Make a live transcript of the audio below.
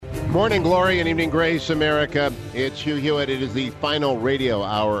Morning glory and evening grace, America. It's Hugh Hewitt. It is the final radio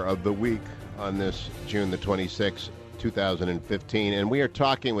hour of the week on this June the 26th, 2015. And we are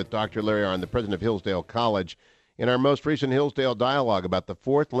talking with Dr. Larry Arnn, the president of Hillsdale College, in our most recent Hillsdale dialogue about the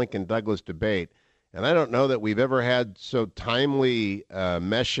fourth Lincoln-Douglas debate. And I don't know that we've ever had so timely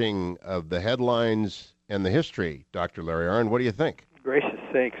meshing of the headlines and the history. Dr. Larry Arnn, what do you think? Gracious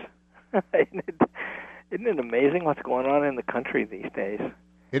sakes. Isn't it amazing what's going on in the country these days?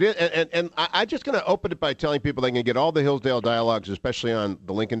 It is, and I'm just going to open it by telling people they can get all the Hillsdale dialogues, especially on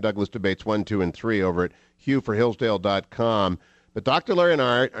the Lincoln-Douglas debates 1, 2, and 3 over at hughforhillsdale.com. But Dr. Larry and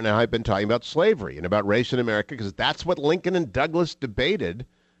I and I have been talking about slavery and about race in America because that's what Lincoln and Douglas debated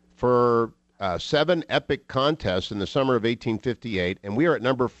for 7 epic contests in the summer of 1858, and we are at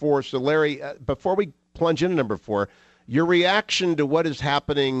number 4. So, Larry, before we plunge into number 4, your reaction to what is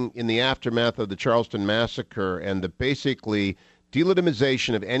happening in the aftermath of the Charleston massacre and the basically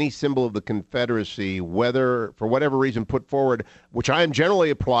delegitimization of any symbol of the Confederacy, whether for whatever reason put forward, which I am generally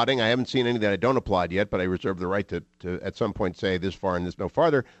applauding. I haven't seen any that I don't applaud yet, but I reserve the right to at some point say this far and this no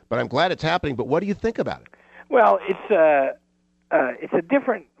farther. But I'm glad it's happening. But what do you think about it? Well, it's a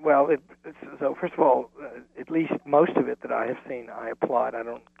different. Well, so first of all, at least most of it that I have seen, I applaud.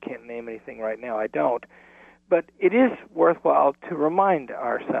 Can't name anything right now. I don't. But it is worthwhile to remind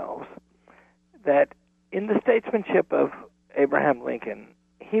ourselves that in the statesmanship of Abraham Lincoln,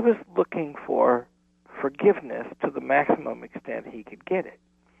 he was looking for forgiveness to the maximum extent he could get it.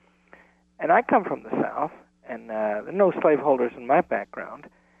 And I come from the South, and there are no slaveholders in my background.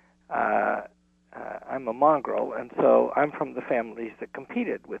 I'm a mongrel, and so I'm from the families that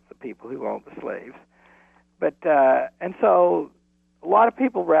competed with the people who owned the slaves. But and so a lot of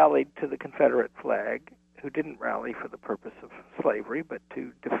people rallied to the Confederate flag who didn't rally for the purpose of slavery, but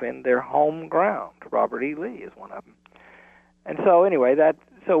to defend their home ground. Robert E. Lee is one of them. And so anyway,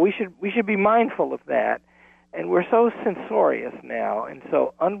 so we should be mindful of that, and we're so censorious now and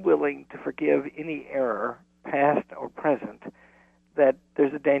so unwilling to forgive any error, past or present, that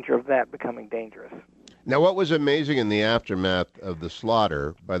there's a danger of that becoming dangerous. Now, what was amazing in the aftermath of the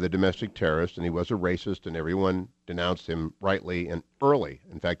slaughter by the domestic terrorist, and he was a racist, and everyone denounced him rightly and early.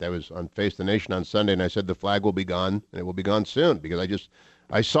 In fact, I was on Face the Nation on Sunday, and I said the flag will be gone, and it will be gone soon, because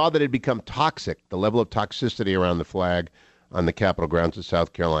I saw that it had become toxic. The level of toxicity around the flag on the Capitol grounds of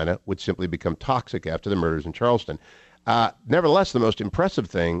South Carolina would simply become toxic after the murders in Charleston. Nevertheless, the most impressive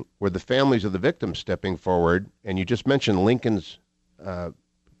thing were the families of the victims stepping forward, and you just mentioned Lincoln's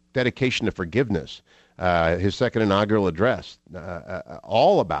dedication to forgiveness, his second inaugural address,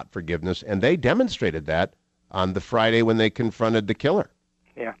 all about forgiveness, and they demonstrated that on the Friday when they confronted the killer.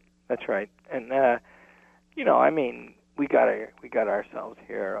 Yeah, that's right. And, we got ourselves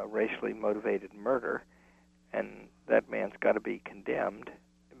here a racially motivated murder, and that man's got to be condemned.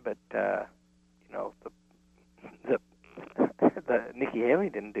 But the Nikki Haley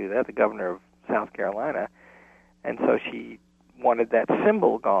didn't do that, the governor of South Carolina, and so she wanted that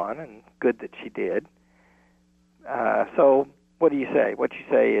symbol gone, and good that she did. So what do you say? What you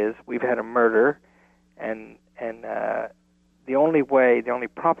say is we've had a murder, and the only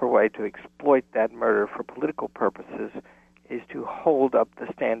proper way to exploit that murder for political purposes is to hold up the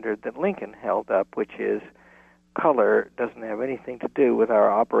standard that Lincoln held up, which is color doesn't have anything to do with our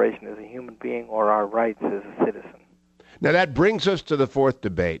operation as a human being or our rights as a citizen. Now, that brings us to the fourth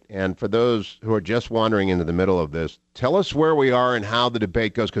debate. And for those who are just wandering into the middle of this, tell us where we are and how the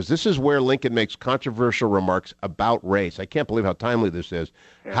debate goes, because this is where Lincoln makes controversial remarks about race. I can't believe how timely this is.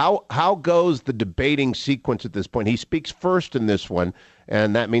 Yeah. How goes the debating sequence at this point? He speaks first in this one,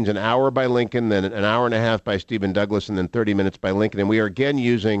 and that means an hour by Lincoln, then an hour and a half by Stephen Douglas, and then 30 minutes by Lincoln. And we are again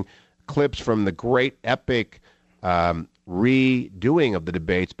using clips from the great epic redoing of the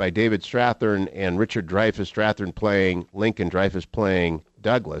debates by David Strathairn and Richard Dreyfuss. Strathairn playing Lincoln, Dreyfuss playing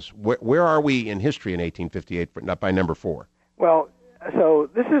Douglas. Where are we in history in 1858 by number 4? Well, so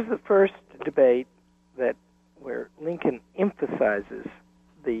this is the first debate where Lincoln emphasizes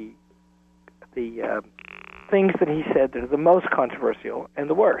the things that he said that are the most controversial and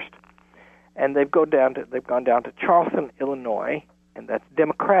the worst. And they've gone down to Charleston, Illinois, and that's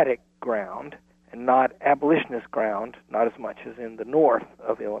Democratic ground, and not abolitionist ground, not as much as in the north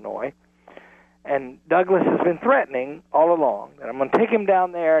of Illinois. And Douglas has been threatening all along that I'm going to take him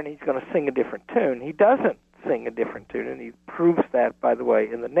down there and he's going to sing a different tune. He doesn't sing a different tune, and he proves that, by the way,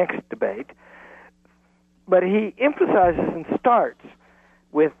 in the next debate. But he emphasizes and starts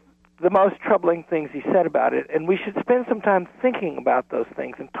with the most troubling things he said about it, and we should spend some time thinking about those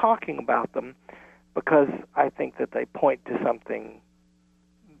things and talking about them, because I think that they point to something,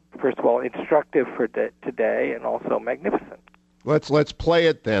 first of all, instructive for today and also magnificent. Let's play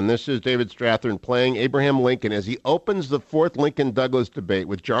it then. This is David Strathern playing Abraham Lincoln as he opens the fourth Lincoln-Douglas debate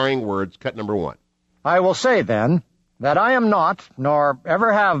with jarring words. Cut number 1. I will say, then, that I am not, nor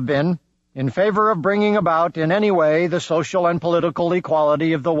ever have been, in favor of bringing about in any way the social and political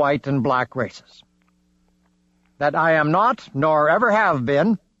equality of the white and black races. That I am not, nor ever have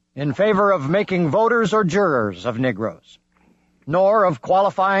been, in favor of making voters or jurors of Negroes, nor of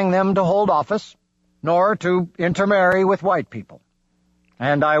qualifying them to hold office, nor to intermarry with white people.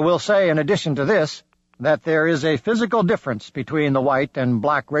 And I will say, in addition to this, that there is a physical difference between the white and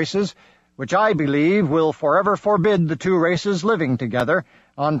black races, which I believe will forever forbid the two races living together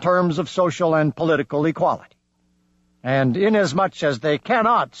on terms of social and political equality. And inasmuch as they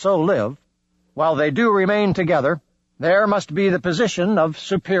cannot so live, while they do remain together, there must be the position of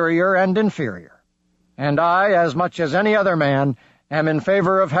superior and inferior. And I, as much as any other man, am in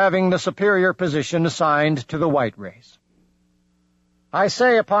favor of having the superior position assigned to the white race. I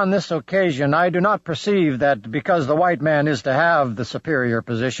say upon this occasion I do not perceive that because the white man is to have the superior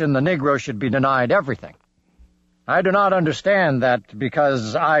position, the Negro should be denied everything. I do not understand that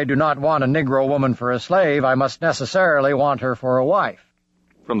because I do not want a Negro woman for a slave, I must necessarily want her for a wife.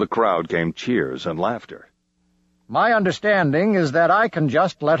 From the crowd came cheers and laughter. My understanding is that I can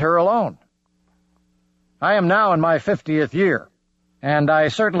just let her alone. I am now in my 50th year, and I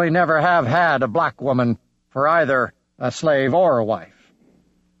certainly never have had a black woman for either a slave or a wife.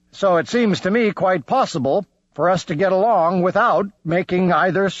 So it seems to me quite possible for us to get along without making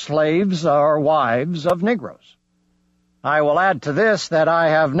either slaves or wives of Negroes. I will add to this that I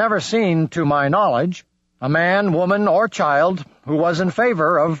have never seen, to my knowledge, a man, woman, or child who was in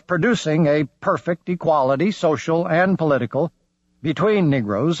favor of producing a perfect equality, social and political, between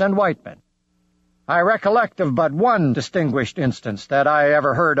Negroes and white men. I recollect of but one distinguished instance that I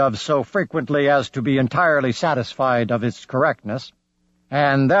ever heard of so frequently as to be entirely satisfied of its correctness,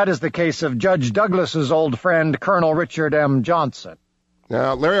 and that is the case of Judge Douglas's old friend, Colonel Richard M. Johnson.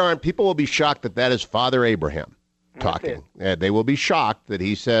 Now, Larry Arnn, people will be shocked that that is Father Abraham talking. They will be shocked that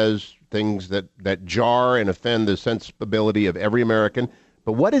he says things that jar and offend the sensibility of every American.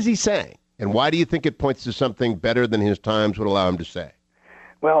 But what is he saying? And why do you think it points to something better than his times would allow him to say?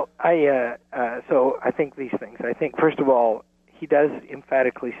 Well, so I think these things. I think, first of all, he does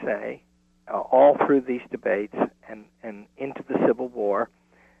emphatically say, all through these debates and into the Civil War,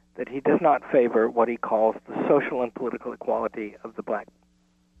 that he does not favor what he calls the social and political equality of the black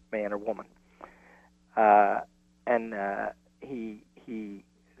man or woman.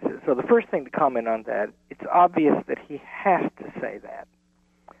 So the first thing to comment on that, it's obvious that he has to say that.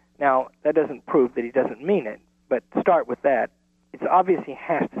 Now, that doesn't prove that he doesn't mean it, but start with that. It's obvious he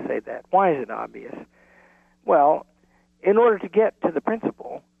has to say that. Why is it obvious? Well, in order to get to the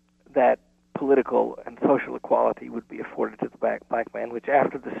principle that political and social equality would be afforded to the black man, which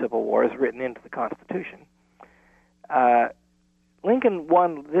after the Civil War is written into the Constitution, Lincoln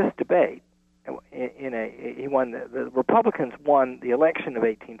won this debate. He won the Republicans won the election of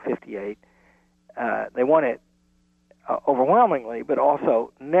 1858. They won it overwhelmingly, but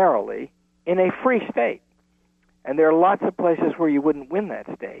also narrowly, in a free state. And there are lots of places where you wouldn't win that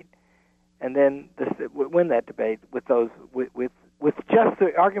state, and then win that debate with just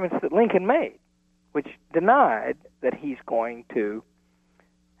the arguments that Lincoln made, which denied that he's going to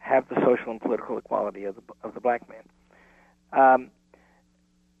have the social and political equality of the black man.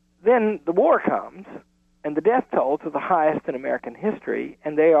 Then the war comes, and the death tolls are the highest in American history,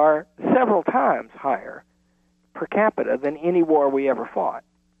 and they are several times higher per capita than any war we ever fought.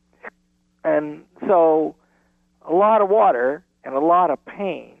 And so a lot of water and a lot of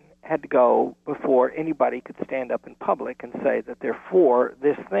pain had to go before anybody could stand up in public and say that they're for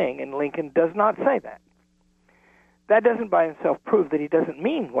this thing, and Lincoln does not say that. That doesn't by itself prove that he doesn't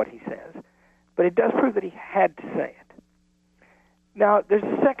mean what he says, but it does prove that he had to say it. Now, there's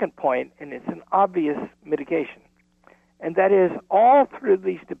a second point, and it's an obvious mitigation, and that is all through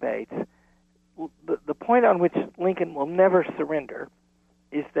these debates, the point on which Lincoln will never surrender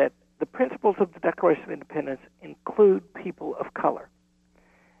is that the principles of the Declaration of Independence include people of color.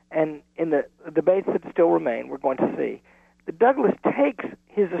 And in the debates that still remain, we're going to see that Douglas takes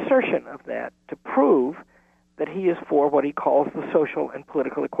his assertion of that to prove that he is for what he calls the social and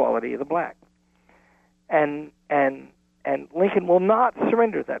political equality of the black. And Lincoln will not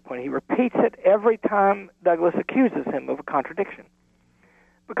surrender at that point. He repeats it every time Douglas accuses him of a contradiction,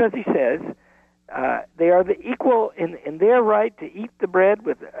 because he says they are the equal in their right to eat the bread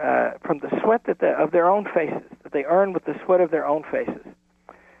with from the sweat of their own faces, that they earn with the sweat of their own faces.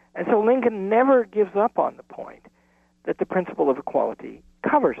 And so Lincoln never gives up on the point that the principle of equality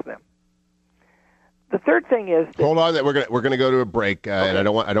covers them. the third thing is that, hold on. We're gonna go to a break, and I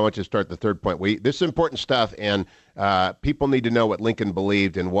don't want you to start the third point. This is important stuff, and people need to know what Lincoln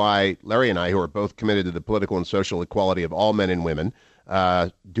believed and why Larry and I, who are both committed to the political and social equality of all men and women,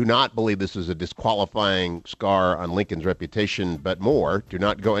 do not believe this is a disqualifying scar on Lincoln's reputation, but more. Do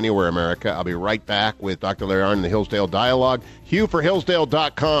not go anywhere, America. I'll be right back with Dr. Larry Arnn and the Hillsdale Dialogue. Hugh for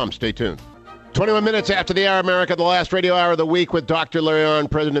Hillsdale.com. Stay tuned. 21 minutes after the hour, America, the last radio hour of the week with Dr. Larry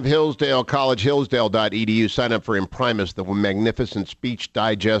Arnn, president of Hillsdale College, hillsdale.edu. Sign up for Imprimis, the magnificent speech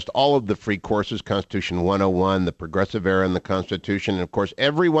digest, all of the free courses, Constitution 101, the Progressive Era in the Constitution, and, of course,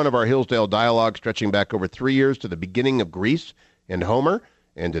 every one of our Hillsdale dialogues stretching back over 3 years to the beginning of Greece and Homer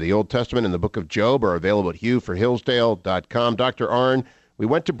and to the Old Testament and the book of Job are available at hughforhillsdale.com. Dr. Arnn, we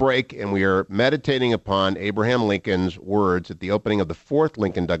went to break, and we are meditating upon Abraham Lincoln's words at the opening of the fourth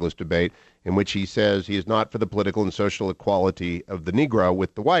Lincoln-Douglas debate, in which he says he is not for the political and social equality of the Negro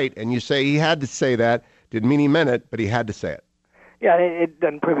with the white. And you say he had to say that. Didn't mean he meant it, but he had to say it. Yeah, it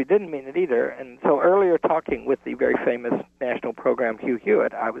doesn't prove he didn't mean it either. And so earlier, talking with the very famous national program Hugh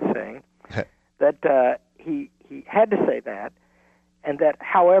Hewitt, I was saying that he had to say that, and that,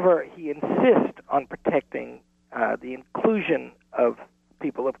 however, he insists on protecting the inclusion of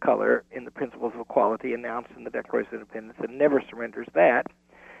people of color in the principles of equality announced in the Declaration of Independence, and never surrenders that.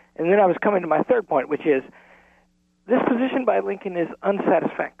 And then I was coming to my third point, which is this position by Lincoln is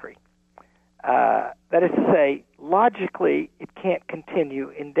unsatisfactory. That is to say, logically, it can't continue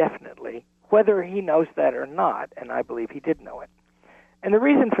indefinitely, whether he knows that or not, and I believe he did know it. And the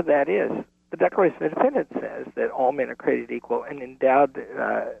reason for that is the Declaration of Independence says that all men are created equal and endowed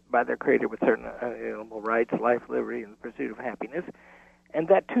by their Creator with certain inalienable rights, life, liberty, and the pursuit of happiness, and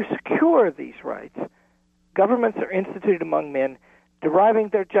that to secure these rights, governments are instituted among men, deriving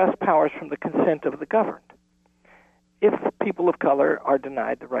their just powers from the consent of the governed. If people of color are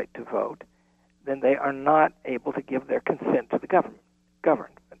denied the right to vote, then they are not able to give their consent to the government.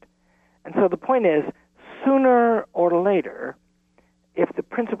 And so the point is, sooner or later, if the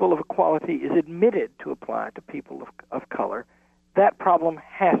principle of equality is admitted to apply to people of color, that problem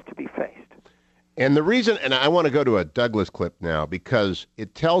has to be faced. And the reason, and I want to go to a Douglas clip now, because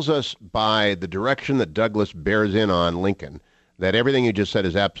it tells us by the direction that Douglas bears in on Lincoln that everything you just said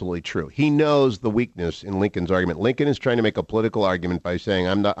is absolutely true. He knows the weakness in Lincoln's argument. Lincoln is trying to make a political argument by saying,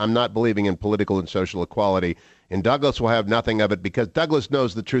 I'm not believing in political and social equality, and Douglas will have nothing of it because Douglas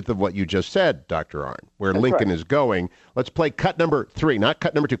knows the truth of what you just said, Dr. Arnn, where That's Lincoln right. is going. Let's play cut number 3, not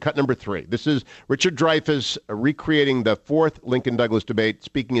cut number 2, cut number 3. This is Richard Dreyfuss recreating the fourth Lincoln-Douglas debate,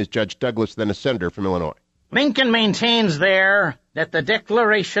 speaking as Judge Douglas, then a senator from Illinois. Lincoln maintains there that the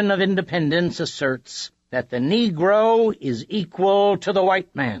Declaration of Independence asserts that the Negro is equal to the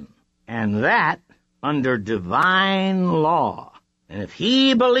white man, and that under divine law. And if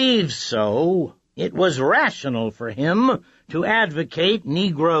he believes so, it was rational for him to advocate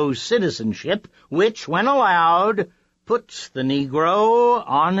Negro citizenship, which, when allowed, puts the Negro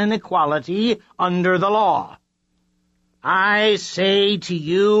on an equality under the law. I say to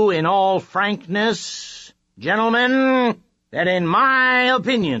you in all frankness, gentlemen, that in my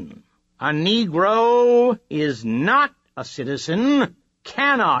opinion, a Negro is not a citizen,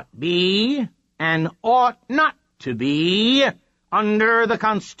 cannot be, and ought not to be under the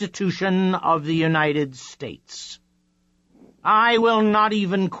Constitution of the United States. I will not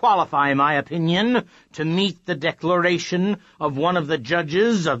even qualify my opinion to meet the declaration of one of the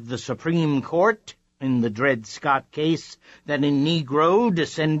judges of the Supreme Court in the Dred Scott case that a Negro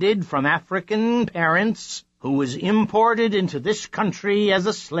descended from African parents who was imported into this country as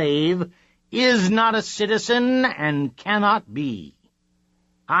a slave is not a citizen and cannot be.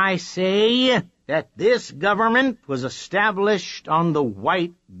 I say that this government was established on the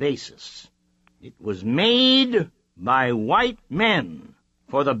white basis. It was made by white men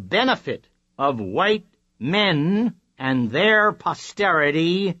for the benefit of white men and their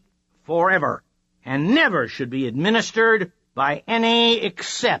posterity forever, and never should be administered by any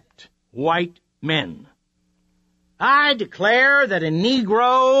except white men. I declare that a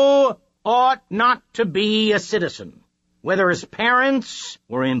Negro ought not to be a citizen, whether his parents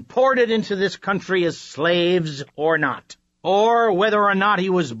were imported into this country as slaves or not, or whether or not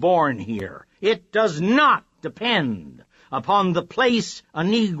he was born here. It does not depend upon the place a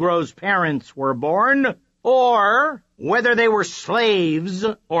Negro's parents were born, or whether they were slaves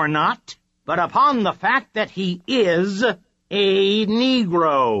or not, but upon the fact that he is a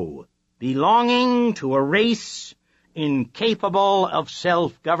Negro, belonging to a race incapable of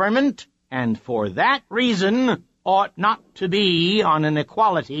self-government, and for that reason ought not to be on an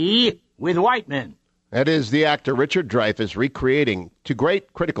equality with white men. That is the actor Richard Dreyfuss recreating, to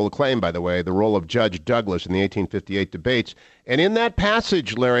great critical acclaim, by the way, the role of Judge Douglas in the 1858 debates. And in that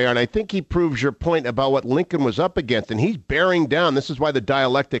passage, Larry, and I think he proves your point about what Lincoln was up against, and he's bearing down. This is why the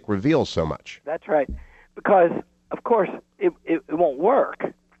dialectic reveals so much. That's right. Because, of course, it won't work.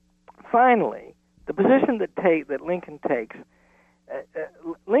 Finally, the position that Lincoln takes,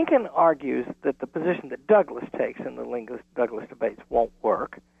 Lincoln argues that the position that Douglas takes in the Douglas debates won't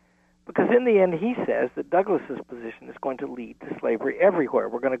work, because in the end he says that Douglas's position is going to lead to slavery everywhere.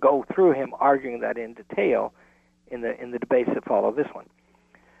 We're going to go through him arguing that in detail in the debates that follow this one.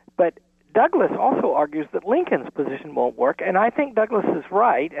 But Douglas also argues that Lincoln's position won't work, and I think Douglas is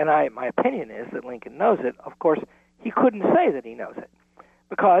right, and my opinion is that Lincoln knows it. Of course, he couldn't say that he knows it,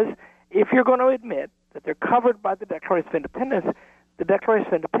 because if you're going to admit that they're covered by the Declaration of Independence, the Declaration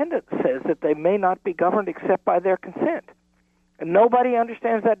of Independence says that they may not be governed except by their consent. And nobody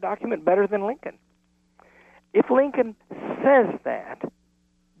understands that document better than Lincoln. If Lincoln says that,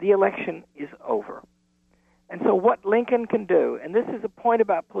 the election is over. And so what Lincoln can do, and this is a point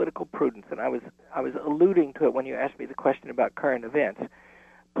about political prudence, and I was alluding to it when you asked me the question about current events.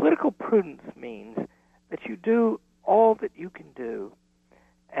 Political prudence means that you do all that you can do,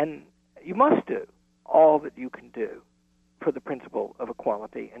 and you must do all that you can do for the principle of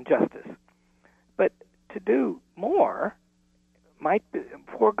equality and justice. But to do more might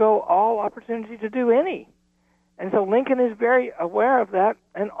forego all opportunity to do any. And so Lincoln is very aware of that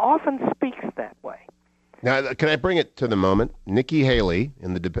and often speaks that way. Now, can I bring it to the moment? Nikki Haley,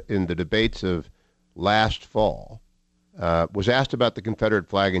 in the debates of last fall, was asked about the Confederate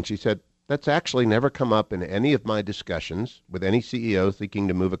flag, and she said, that's actually never come up in any of my discussions with any CEO seeking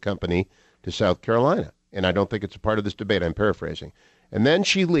to move a company to South Carolina. And I don't think it's a part of this debate. I'm paraphrasing. And then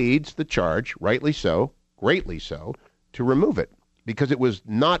she leads the charge, rightly so, greatly so, to remove it, because it was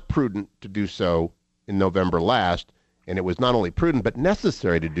not prudent to do so in November last, and it was not only prudent but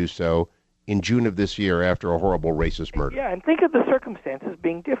necessary to do so in June of this year after a horrible racist murder. Yeah, and think of the circumstances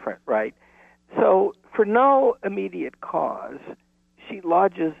being different, right? So for no immediate cause, she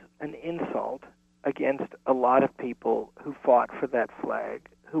lodges an insult against a lot of people who fought for that flag,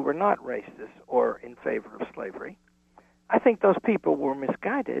 who were not racist or in favor of slavery. I think those people were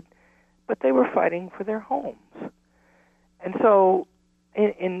misguided, but they were fighting for their homes. And so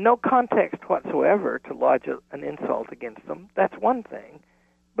in no context whatsoever to lodge an insult against them, that's one thing.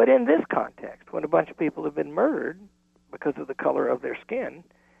 But in this context, when a bunch of people have been murdered because of the color of their skin,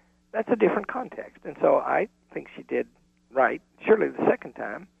 that's a different context. And so I think she did right, surely the second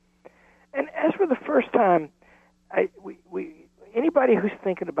time. And as for the first time, anybody who's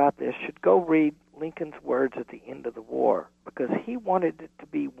thinking about this should go read Lincoln's words at the end of the war, because he wanted it to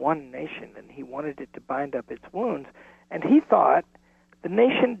be one nation, and he wanted it to bind up its wounds. And he thought the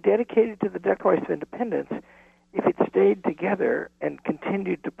nation dedicated to the Declaration of Independence, if it stayed together and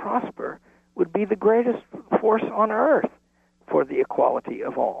continued to prosper, would be the greatest force on earth for the equality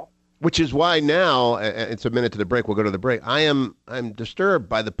of all. Which is why now, it's a minute to the break, we'll go to the break, I'm disturbed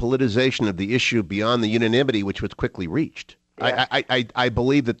by the politicization of the issue beyond the unanimity which was quickly reached. Yeah. I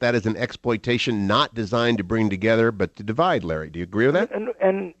believe that is an exploitation not designed to bring together, but to divide, Larry. Do you agree with that?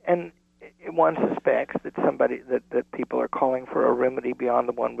 And one suspects that people are calling for a remedy beyond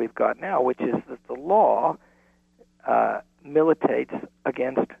the one we've got now, which is that the law militates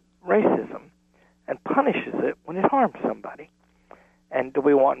against racism and punishes it when it harms somebody. And do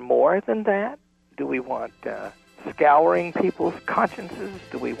we want more than that? Do we want scouring people's consciences?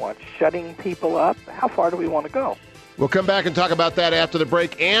 Do we want shutting people up? How far do we want to go? We'll come back and talk about that after the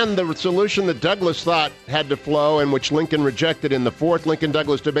break, and the solution that Douglas thought had to flow and which Lincoln rejected in the fourth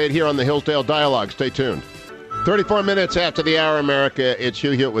Lincoln-Douglas debate here on the Hillsdale Dialogue. Stay tuned. 34 minutes after the hour, America, it's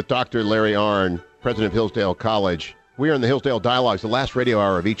Hugh Hewitt with Dr. Larry Arnn, president of Hillsdale College. We are in the Hillsdale Dialogues, the last radio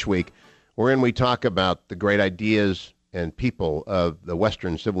hour of each week, wherein we talk about the great ideas and people of the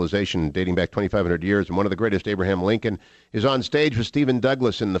Western civilization dating back 2,500 years. And one of the greatest, Abraham Lincoln, is on stage with Stephen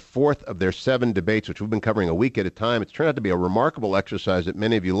Douglas in the fourth of their 7 debates, which we've been covering a week at a time. It's turned out to be a remarkable exercise that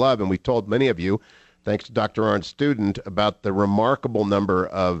many of you love, and we've told many of you, thanks to Dr. Arnn's student, about the remarkable number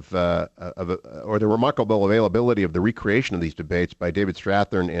or the remarkable availability of the recreation of these debates by David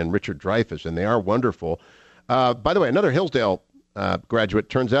Strathairn and Richard Dreyfuss, and they are wonderful. By the way, another Hillsdale graduate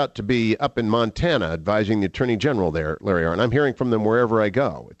turns out to be up in Montana advising the Attorney General there, Larry Arnn. I'm hearing from them wherever I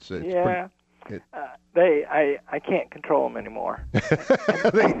go. I can't control them anymore.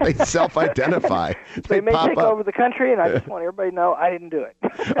 they self-identify. They may take over the country, and I just want everybody to know I didn't do it.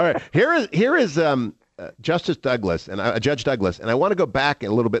 All right, here is Justice Douglas and Judge Douglas, and I want to go back a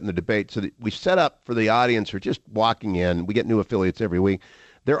little bit in the debate so that we set up for the audience who are just walking in. We get new affiliates every week.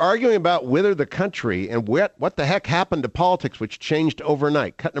 They're arguing about whether the country and what the heck happened to politics, which changed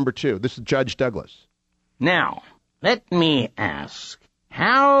overnight. Cut number 2. This is Judge Douglas. Now, let me ask,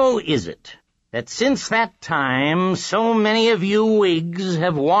 how is it that since that time so many of you Whigs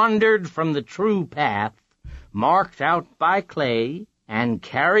have wandered from the true path marked out by Clay and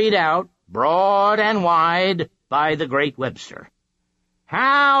carried out broad and wide by the great Webster?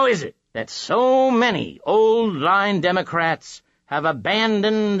 How is it that so many old-line Democrats have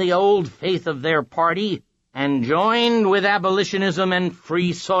abandoned the old faith of their party and joined with abolitionism and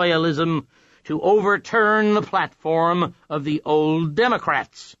free soilism to overturn the platform of the old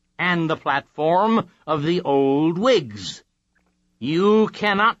Democrats and the platform of the old Whigs? You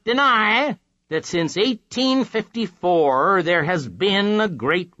cannot deny that since 1854 there has been a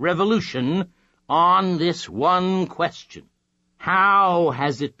great revolution on this one question. How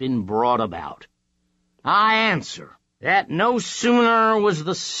has it been brought about? I answer that no sooner was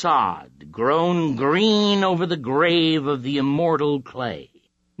the sod grown green over the grave of the immortal Clay,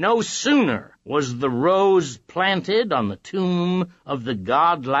 no sooner was the rose planted on the tomb of the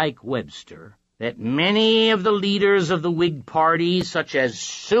godlike Webster, that many of the leaders of the Whig Party, such as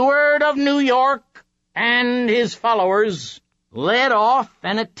Seward of New York and his followers, led off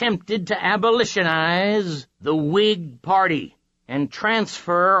and attempted to abolitionize the Whig Party and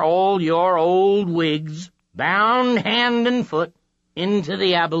transfer all your old Whigs, bound hand and foot, into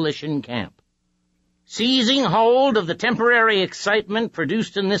the abolition camp. Seizing hold of the temporary excitement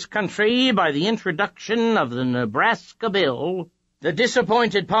produced in this country by the introduction of the Nebraska Bill, the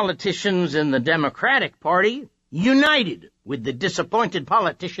disappointed politicians in the Democratic Party united with the disappointed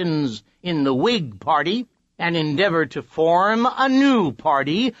politicians in the Whig Party and endeavored to form a new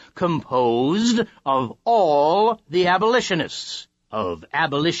party composed of all the abolitionists, of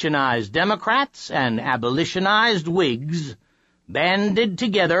abolitionized Democrats and abolitionized Whigs, banded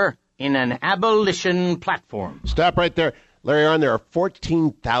together in an abolition platform. Stop right there. Larry Arnn, there are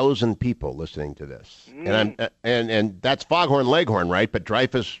 14,000 people listening to this. And that's Foghorn Leghorn, right? But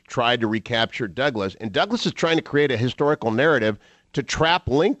Dreyfus tried to recapture Douglas, and Douglas is trying to create a historical narrative to trap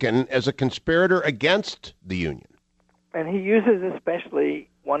Lincoln as a conspirator against the Union. And he uses especially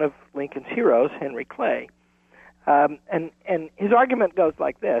one of Lincoln's heroes, Henry Clay. And his argument goes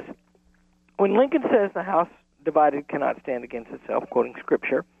like this. When Lincoln says the house divided cannot stand against itself, quoting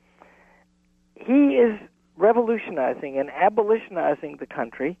Scripture, he is revolutionizing and abolitionizing the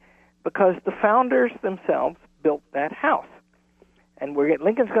country because the founders themselves built that house. And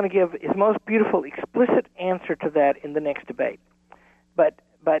Lincoln's going to give his most beautiful, explicit answer to that in the next debate. But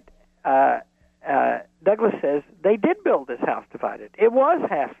Douglas says they did build this house divided. It was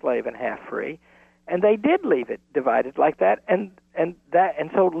half slave and half free, and they did leave it divided like that. And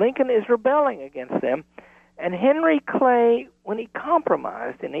so Lincoln is rebelling against them. And Henry Clay, when he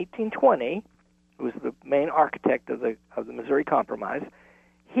compromised in 1820, who was the main architect of the Missouri Compromise,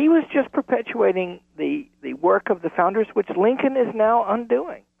 he was just perpetuating the work of the founders, which Lincoln is now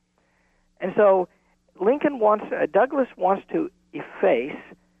undoing. And so Douglas wants to efface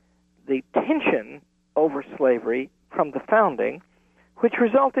the tension over slavery from the founding, which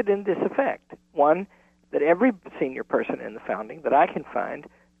resulted in this effect. One, that every senior person in the founding that I can find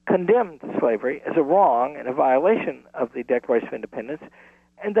condemned slavery as a wrong and a violation of the Declaration of Independence,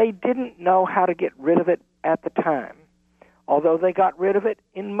 and they didn't know how to get rid of it at the time, although they got rid of it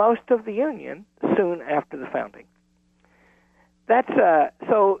in most of the Union soon after the founding. That's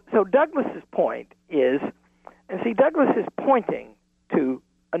so Douglas's point is, and see, Douglas is pointing to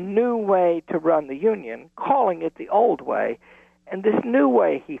a new way to run the Union, calling it the old way, and this new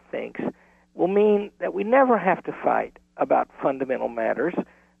way, he thinks, will mean that we never have to fight about fundamental matters.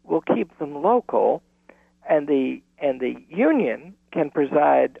 We'll keep them local, and the Union can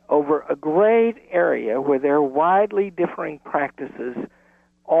preside over a great area where there are widely differing practices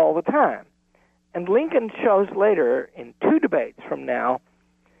all the time. And Lincoln shows later, in 2 debates from now,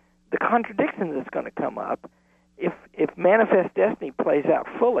 the contradiction that's going to come up if Manifest Destiny plays out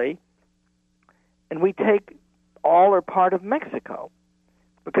fully, and we take all or part of Mexico.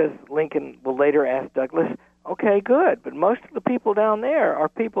 Because Lincoln will later ask Douglas, okay, good, but most of the people down there are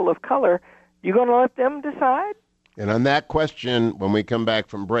people of color. You going to let them decide? And on that question, when we come back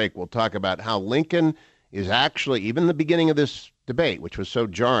from break, we'll talk about how Lincoln is actually, even the beginning of this debate, which was so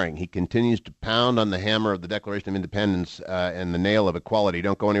jarring, he continues to pound on the hammer of the Declaration of Independence and the nail of equality.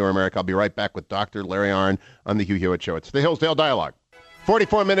 Don't go anywhere, America. I'll be right back with Dr. Larry Arnn on the Hugh Hewitt Show. It's the Hillsdale Dialogue.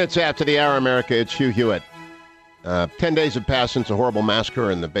 44 minutes after the hour, America, it's Hugh Hewitt. 10 days have passed since a horrible massacre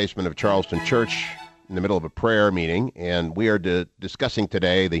in the basement of Charleston Church in the middle of a prayer meeting, and we are discussing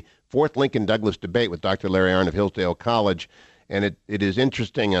today the 4th Lincoln-Douglas debate with Dr. Larry Arnn of Hillsdale College. And it is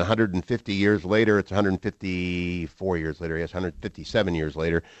interesting, 150 years later, it's 154 years later, yes, 157 years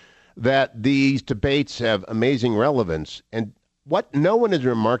later, that these debates have amazing relevance. And what no one has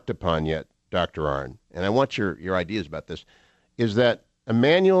remarked upon yet, Dr. Arnn, and I want your ideas about this, is that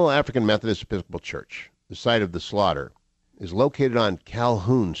Emmanuel African Methodist Episcopal Church, the site of the slaughter, is located on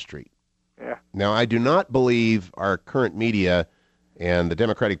Calhoun Street. Yeah. Now, I do not believe our current media and the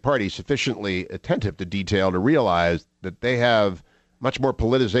Democratic Party sufficiently attentive to detail to realize that they have much more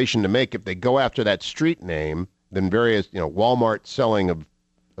politicization to make if they go after that street name than various, Walmart selling of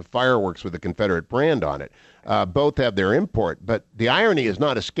fireworks with a Confederate brand on it. Both have their import, but the irony has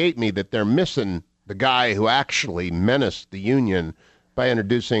not escaped me that they're missing the guy who actually menaced the Union by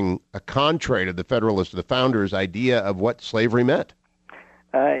introducing a contrary to the Federalists, the founders' idea of what slavery meant.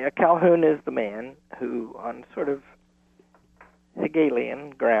 Calhoun is the man who, on sort of Hegelian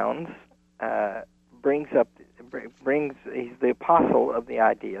grounds, he's the apostle of the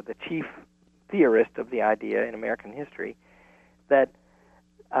idea, the chief theorist of the idea in American history, that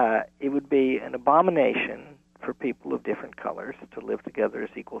it would be an abomination for people of different colors to live together as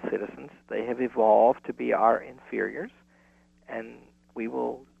equal citizens. They have evolved to be our inferiors, and we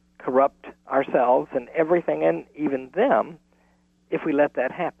will corrupt ourselves and everything, and even them, if we let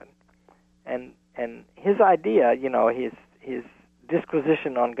that happen. And his idea, his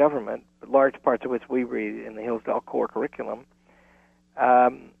disquisition on government, large parts of which we read in the Hillsdale core curriculum,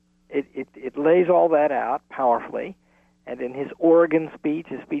 it lays all that out powerfully. And in his Oregon speech,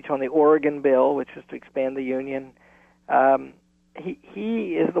 his speech on the Oregon Bill, which was to expand the Union,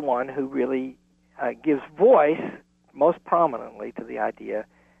 he is the one who really gives voice most prominently to the idea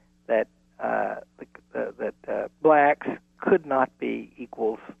that blacks could not be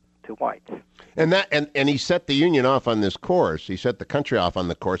equals to whites. And he set the Union off on this course. He set the country off on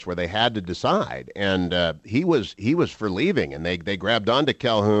the course where they had to decide. And he was for leaving, and they grabbed onto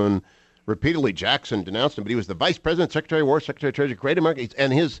Calhoun. Repeatedly, Jackson denounced him, but he was the Vice President, Secretary of War, Secretary of Treasury, Great America,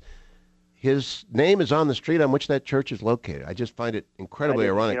 and his name is on the street on which that church is located. I just find it incredibly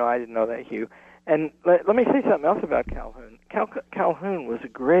ironic. I didn't know that, Hugh. And let me say something else about Calhoun. Calhoun was a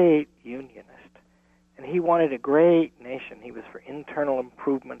great Unionist, and he wanted a great nation. He was for internal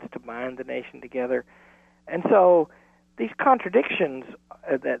improvements to bind the nation together. And so these contradictions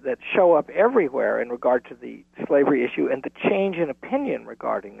that show up everywhere in regard to the slavery issue and the change in opinion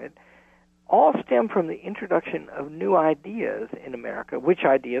regarding it all stem from the introduction of new ideas in America, which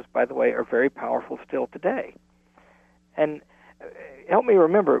ideas, by the way, are very powerful still today. And help me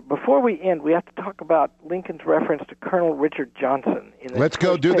remember, before we end, we have to talk about Lincoln's reference to Colonel Richard Johnson. Let's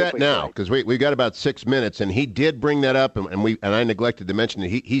go do that now, because we've got about 6 minutes, and he did bring that up, and I neglected to mention it.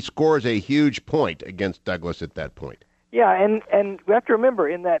 He scores a huge point against Douglas at that point. Yeah, and we have to remember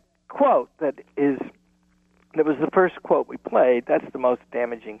in that quote that was the first quote we played, that's the most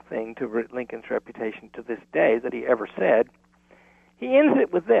damaging thing to Lincoln's reputation to this day that he ever said. He ends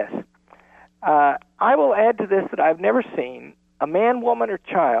it with this: I will add to this that I've never seen a man, woman, or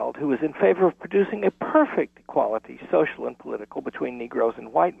child who is in favor of producing a perfect equality, social and political, between Negroes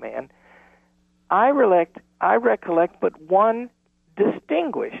and white men. I recollect but one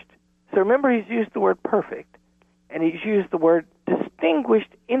distinguished. So remember, he's used the word perfect, and he's used the word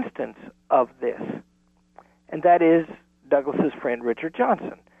distinguished instance of this. And that is Douglas's friend Richard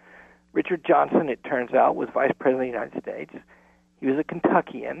Johnson. Richard Johnson, it turns out, was Vice President of the United States. He was a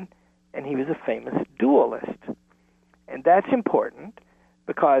Kentuckian, and he was a famous duelist. And that's important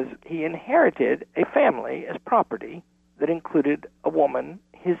because he inherited a family as property that included a woman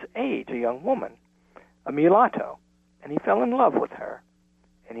his age, a young woman, a mulatto. And he fell in love with her,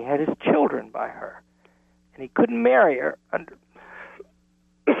 and he had his children by her. And he couldn't marry her under,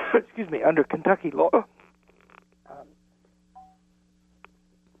 under Kentucky law.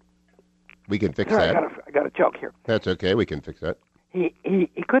 We can fix that. I got a joke here. That's okay. We can fix that. He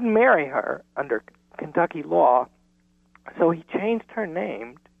couldn't marry her under Kentucky law, so he changed her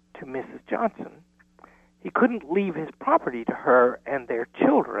name to Mrs. Johnson. He couldn't leave his property to her and their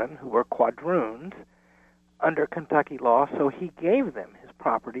children, who were quadroons, under Kentucky law, so he gave them his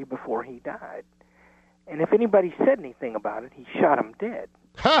property before he died. And if anybody said anything about it, he shot him dead.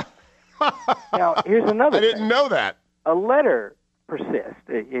 Now, here's another thing. I didn't know that. A letter exists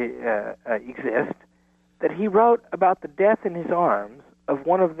that he wrote about the death in his arms of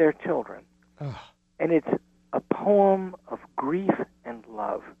one of their children. And it's a poem of grief and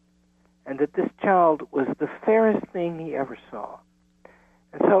love, and that this child was the fairest thing he ever saw.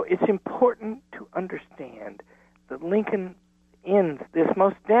 And so it's important to understand that Lincoln ends this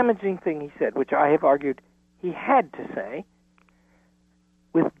most damaging thing he said, which I have argued he had to say,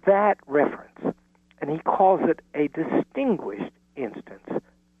 with that reference. and he calls it a distinguished instance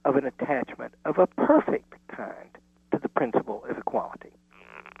of an attachment of a perfect kind to the principle of equality.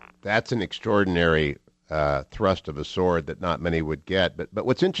 That's an extraordinary thrust of a sword that not many would get. But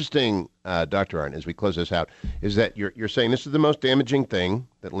what's interesting, Dr. Arnn, as we close this out, is that you're saying this is the most damaging thing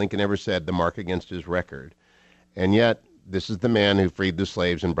that Lincoln ever said, the mark against his record. And yet, this is the man who freed the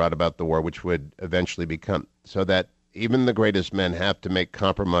slaves and brought about the war, which would eventually become, so that even the greatest men have to make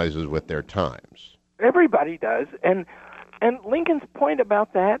compromises with their times. Everybody does. And Lincoln's point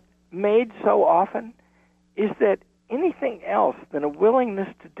about that, made so often, is that anything else than a willingness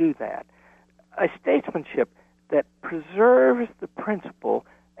to do that, a statesmanship that preserves the principle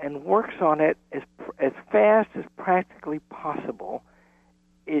and works on it as fast as practically possible,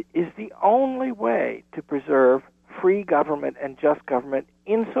 is the only way to preserve free government and just government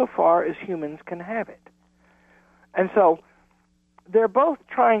insofar as humans can have it. And so they're both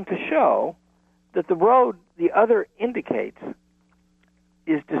trying to show that the road the other indicates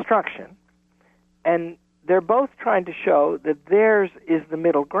is destruction, and they're both trying to show that theirs is the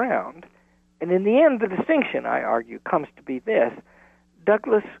middle ground. And in the end, the distinction, I argue, comes to be this: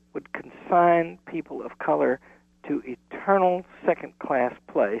 Douglas would consign people of color to eternal second-class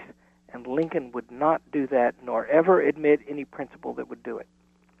place, and Lincoln would not do that, nor ever admit any principle that would do it.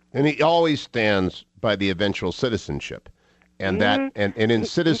 And he always stands by the eventual citizenship. And that and in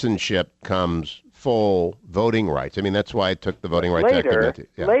citizenship comes full voting rights. I mean, that's why I took the Voting Rights Act of 19...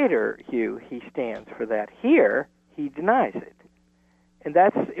 Yeah. Later, Hugh, he stands for that. Here, he denies it. And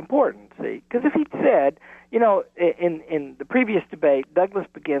that's important, see? Because if he'd said, in the previous debate, Douglas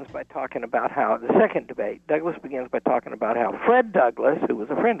begins by talking about how, the second debate, Douglas begins by talking about how Fred Douglass, who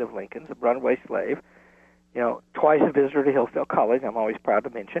was a friend of Lincoln's, a runaway slave, twice a visitor to Hillsdale College, I'm always proud to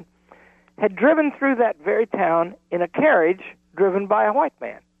mention, had driven through that very town in a carriage driven by a white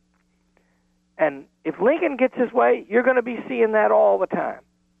man. And if Lincoln gets his way, you're going to be seeing that all the time.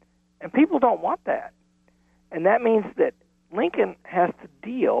 And people don't want that. And that means that Lincoln has to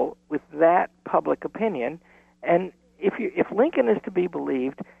deal with that public opinion. And if Lincoln is to be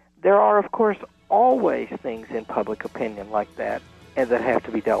believed, there are, of course, always things in public opinion like that and that have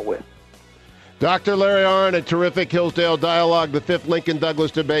to be dealt with. Dr. Larry Arnn, a terrific Hillsdale dialogue, the fifth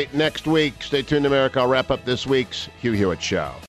Lincoln-Douglas debate next week. Stay tuned, America. I'll wrap up this week's Hugh Hewitt Show.